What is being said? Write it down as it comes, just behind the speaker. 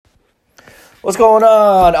What's going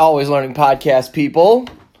on, Always Learning Podcast people?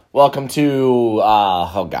 Welcome to,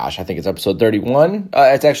 I think it's episode 31.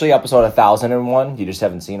 It's actually episode 1001. You just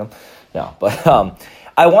haven't seen them. No, but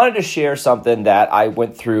I wanted to share something that I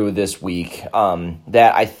went through this week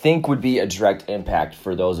that I think would be a direct impact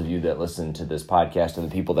for those of you that listen to this podcast and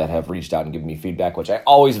the people that have reached out and given me feedback, which I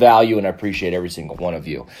always value and I appreciate every single one of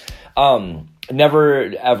you. Never,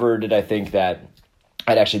 ever did I think that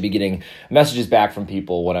I'd actually be getting messages back from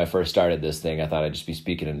people when I first started this thing. I thought I'd just be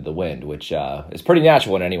speaking into the wind, which is pretty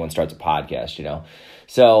natural when anyone starts a podcast, you know?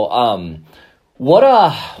 So what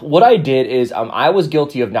I did is I was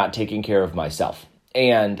guilty of not taking care of myself.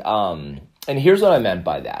 And here's what I meant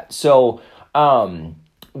by that. So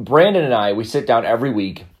Brandon and I, we sit down every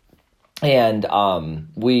week. And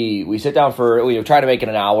we sit down for, we try to make it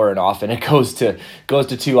an hour, and often it goes to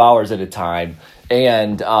 2 hours at a time,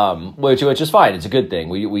 and which is fine. It's a good thing.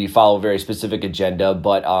 We follow a very specific agenda,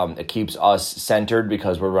 but it keeps us centered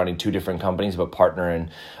because we're running two different companies, but partner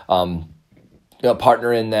in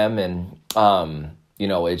them, and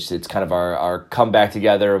it's kind of our come back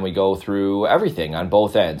together, and we go through everything on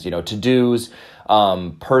both ends. To-dos,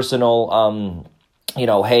 personal.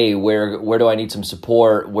 Hey, where do I need some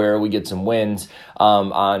support? Where we get some wins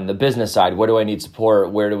on the business side? Where do I need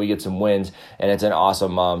support? Where do we get some wins? And it's an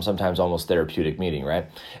awesome, sometimes almost therapeutic meeting, right?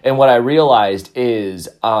 And what I realized is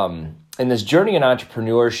in this journey in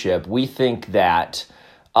entrepreneurship, we think that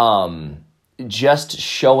just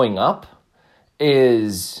showing up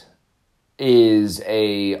is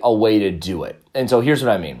a way to do it. And so here's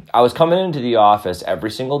what I mean. I was coming into the office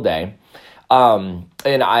every single day.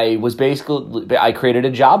 And I created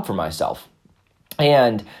a job for myself,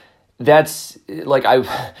 and that's like,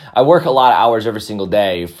 I work a lot of hours every single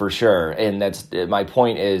day for sure. And that's my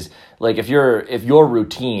point is, like, if your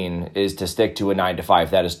routine is to stick to a 9 to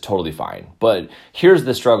 5, that is totally fine. But here's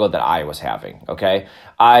the struggle that I was having. Okay.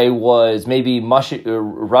 I was maybe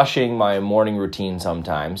rushing my morning routine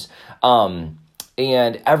sometimes.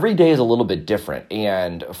 And every day is a little bit different.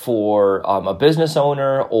 And for a business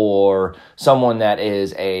owner or someone that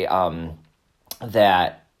is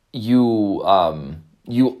that you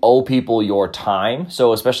owe people your time.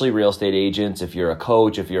 So especially real estate agents, if you're a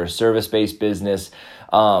coach, if you're a service-based business,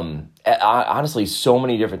 honestly, so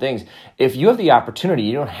many different things. If you have the opportunity,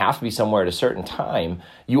 you don't have to be somewhere at a certain time.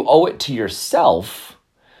 You owe it to yourself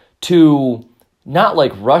to not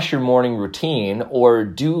like rush your morning routine or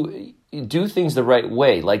do things the right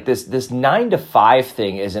way. Like this 9 to 5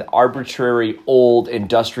 thing is an arbitrary old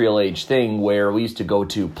industrial age thing where we used to go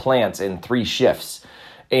to plants in 3 shifts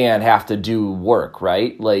and have to do work,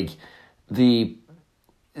 right? Like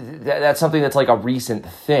that's something that's like a recent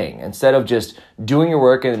thing. Instead of just doing your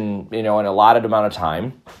work in an allotted amount of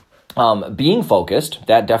time, being focused,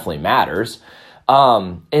 that definitely matters.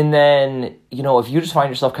 And then, if you just find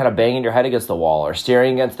yourself kind of banging your head against the wall or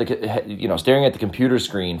staring at the computer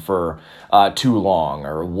screen for too long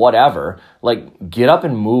or whatever, like get up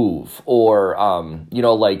and move. Or, I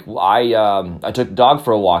took the dog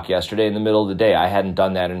for a walk yesterday in the middle of the day. I hadn't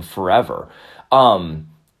done that in forever. And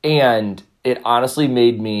it honestly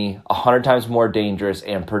made me 100 times more dangerous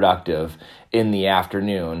and productive in the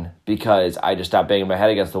afternoon because I just stopped banging my head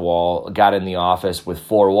against the wall, got in the office with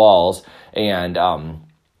 4 walls and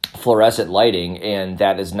fluorescent lighting, and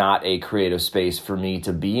that is not a creative space for me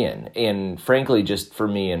to be in. And frankly, just for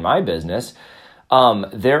me in my business,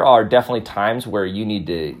 there are definitely times where you need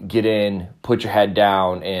to get in, put your head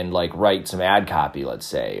down, and like write some ad copy, let's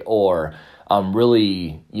say, or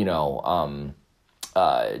really,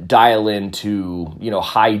 dial into,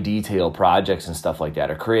 high detail projects and stuff like that,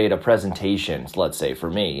 or create a presentation, let's say for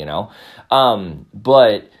me,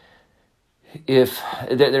 but if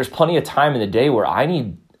there's plenty of time in the day where I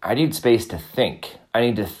need space to think. I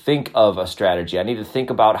need to think of a strategy. I need to think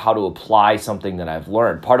about how to apply something that I've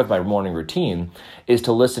learned. Part of my morning routine is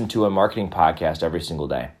to listen to a marketing podcast every single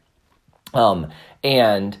day.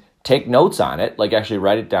 And take notes on it, like actually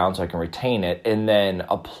write it down so I can retain it and then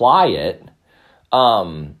apply it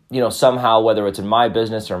somehow, whether it's in my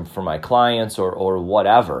business or for my clients or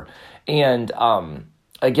whatever. And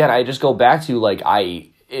again, I just go back to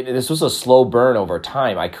this was a slow burn over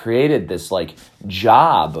time. I created this like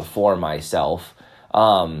job for myself,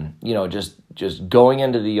 just going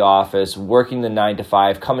into the office, working the 9 to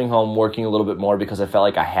 5, coming home, working a little bit more because I felt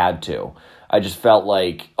like I had to. I just felt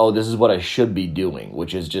like, oh, this is what I should be doing,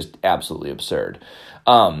 which is just absolutely absurd.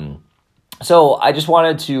 So I just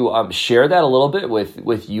wanted to share that a little bit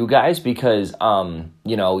with you guys because,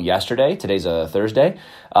 yesterday, today's a Thursday,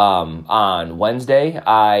 on Wednesday,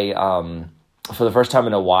 I, for the first time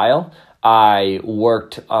in a while, I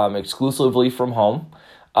worked exclusively from home.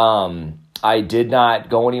 I did not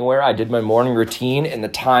go anywhere. I did my morning routine in the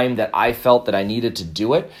time that I felt that I needed to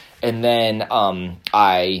do it. And then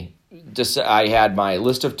I had my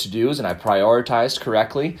list of to-dos and I prioritized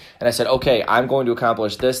correctly. And I said, okay, I'm going to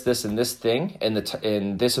accomplish this, this, and this thing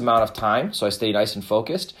in this amount of time. So I stay nice and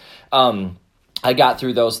focused. I got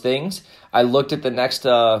through those things. I looked at the next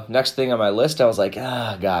thing on my list. I was like,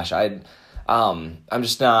 gosh, I'm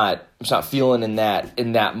just not feeling in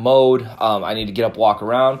that mode. I need to get up, walk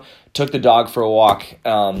around. Took the dog for a walk,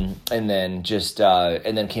 and then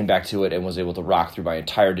came back to it and was able to rock through my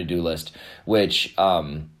entire to-do list, which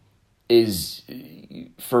is,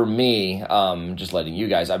 for me, just letting you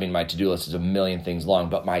guys, I mean, my to-do list is a million things long,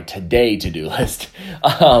 but my today to-do list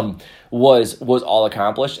was all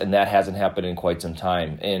accomplished, and that hasn't happened in quite some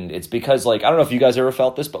time. And it's because, like, I don't know if you guys ever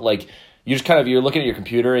felt this, but like, you're looking at your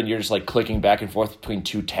computer and you're just like clicking back and forth between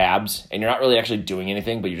two tabs and you're not really actually doing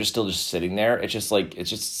anything, but you're just still sitting there. It's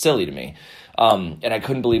just silly to me. And I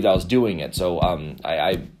couldn't believe that I was doing it. So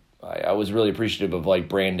I was really appreciative of like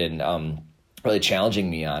Brandon really challenging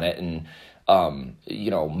me on it. And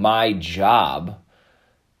my job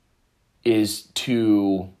is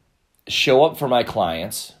to show up for my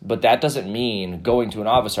clients, but that doesn't mean going to an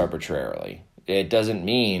office arbitrarily. It doesn't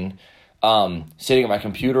mean sitting at my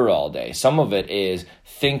computer all day. Some of it is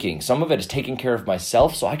thinking. Some of it is taking care of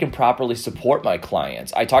myself so I can properly support my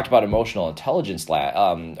clients. I talked about emotional intelligence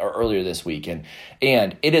earlier this week, and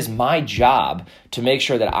it is my job to make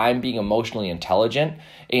sure that I'm being emotionally intelligent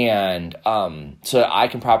and so that I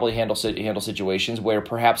can properly handle situations where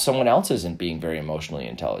perhaps someone else isn't being very emotionally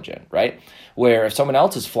intelligent, right? Where if someone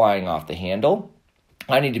else is flying off the handle,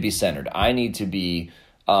 I need to be centered. I need to be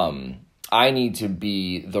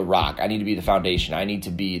the rock. I need to be the foundation. I need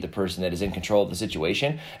to be the person that is in control of the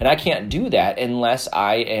situation. And I can't do that unless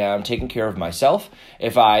I am taking care of myself,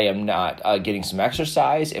 if I am not getting some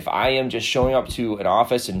exercise, if I am just showing up to an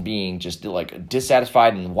office and being just like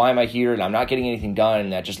dissatisfied and why am I here and I'm not getting anything done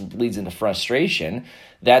and that just leads into frustration.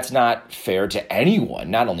 That's not fair to anyone,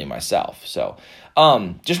 not only myself. So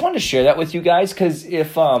just wanted to share that with you guys because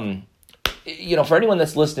if, for anyone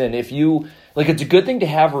that's listening, if you, like, it's a good thing to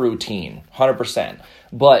have a routine, 100%,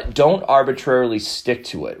 but don't arbitrarily stick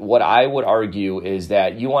to it. What I would argue is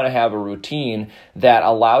that you want to have a routine that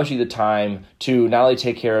allows you the time to not only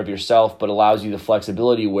take care of yourself, but allows you the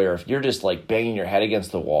flexibility where if you're just like banging your head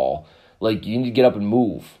against the wall, like you need to get up and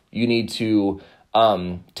move. You need to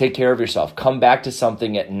take care of yourself. Come back to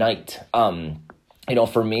something at night.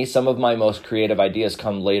 For me, some of my most creative ideas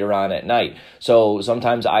come later on at night. So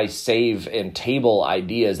sometimes I save and table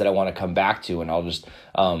ideas that I want to come back to, and I'll just,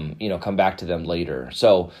 come back to them later.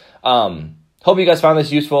 So hope you guys found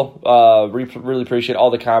this useful. Really appreciate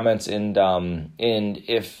all the comments. And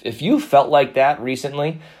if you felt like that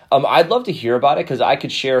recently, I'd love to hear about it because I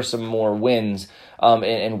could share some more wins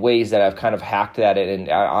and ways that I've kind of hacked at it. And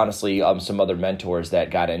honestly, some other mentors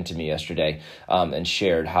that got into me yesterday and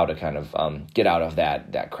shared how to kind of get out of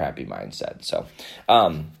that crappy mindset. So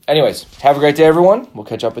anyways, have a great day, everyone. We'll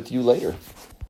catch up with you later.